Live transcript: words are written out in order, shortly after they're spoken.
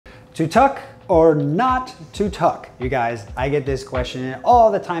To tuck or not to tuck? You guys, I get this question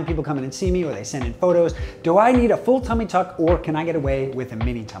all the time. People come in and see me or they send in photos. Do I need a full tummy tuck or can I get away with a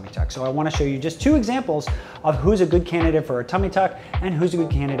mini tummy tuck? So I want to show you just two examples of who's a good candidate for a tummy tuck and who's a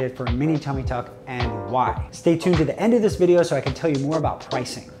good candidate for a mini tummy tuck and why. Stay tuned to the end of this video so I can tell you more about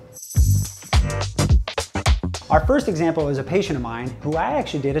pricing. Our first example is a patient of mine who I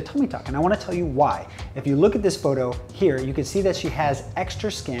actually did a tummy tuck, and I want to tell you why. If you look at this photo here, you can see that she has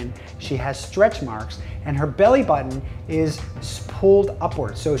extra skin, she has stretch marks, and her belly button is pulled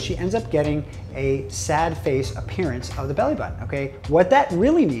upwards. So she ends up getting a sad face appearance of the belly button, okay? What that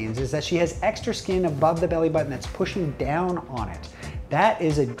really means is that she has extra skin above the belly button that's pushing down on it. That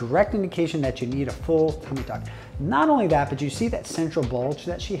is a direct indication that you need a full tummy tuck. Not only that, but you see that central bulge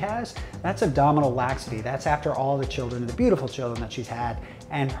that she has? That's abdominal laxity. That's after all the children, the beautiful children that she's had,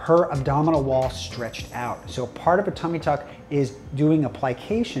 and her abdominal wall stretched out. So part of a tummy tuck is doing a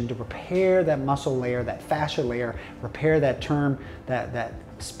plication to repair that muscle layer, that fascia layer, repair that term, that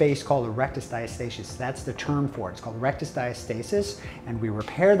space called a rectus diastasis. That's the term for it. It's called rectus diastasis, and we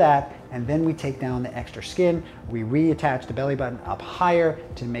repair that, and then we take down the extra skin. We reattach the belly button up higher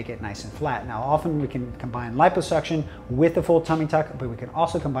to make it nice and flat. Now, often we can combine liposuction with a full tummy tuck, but we can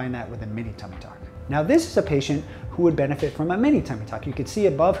also combine that with a mini tummy tuck. Now, this is a patient who would benefit from a mini tummy tuck. You can see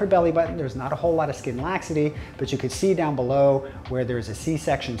above her belly button, there's not a whole lot of skin laxity, but you can see down below where there's a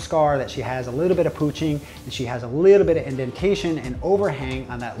C-section scar that she has a little bit of pooching, and she has a little bit of indentation and overhang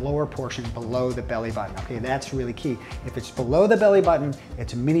on that lower portion below the belly button. Okay, that's really key. If it's below the belly button,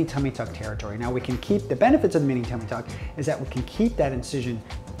 it's mini tummy tuck territory. Now, we can keep the benefits of the mini tummy tuck is that we can keep that incision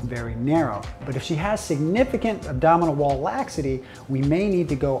very narrow. But if she has significant abdominal wall laxity, we may need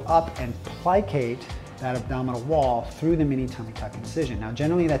to go up and plicate that abdominal wall through the mini tummy tuck incision. Now,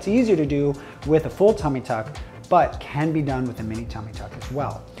 generally that's easier to do with a full tummy tuck, but can be done with a mini tummy tuck as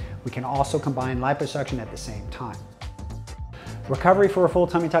well. We can also combine liposuction at the same time. Recovery for a full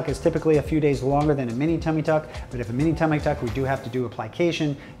tummy tuck is typically a few days longer than a mini tummy tuck, but if a mini tummy tuck, we do have to do a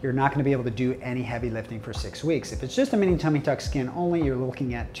plication. You're not gonna be able to do any heavy lifting for 6 weeks. If it's just a mini tummy tuck skin only, you're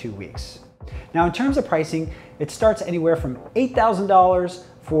looking at 2 weeks. Now, in terms of pricing, it starts anywhere from $8,000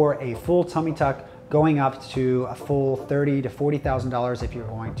 for a full tummy tuck, going up to a full $30,000 to $40,000 if you're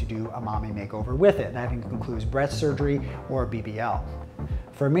going to do a mommy makeover with it. That includes breast surgery or BBL.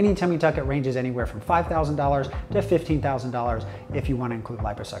 For a mini tummy tuck, it ranges anywhere from $5,000 to $15,000 if you want to include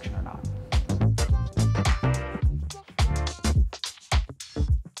liposuction or not.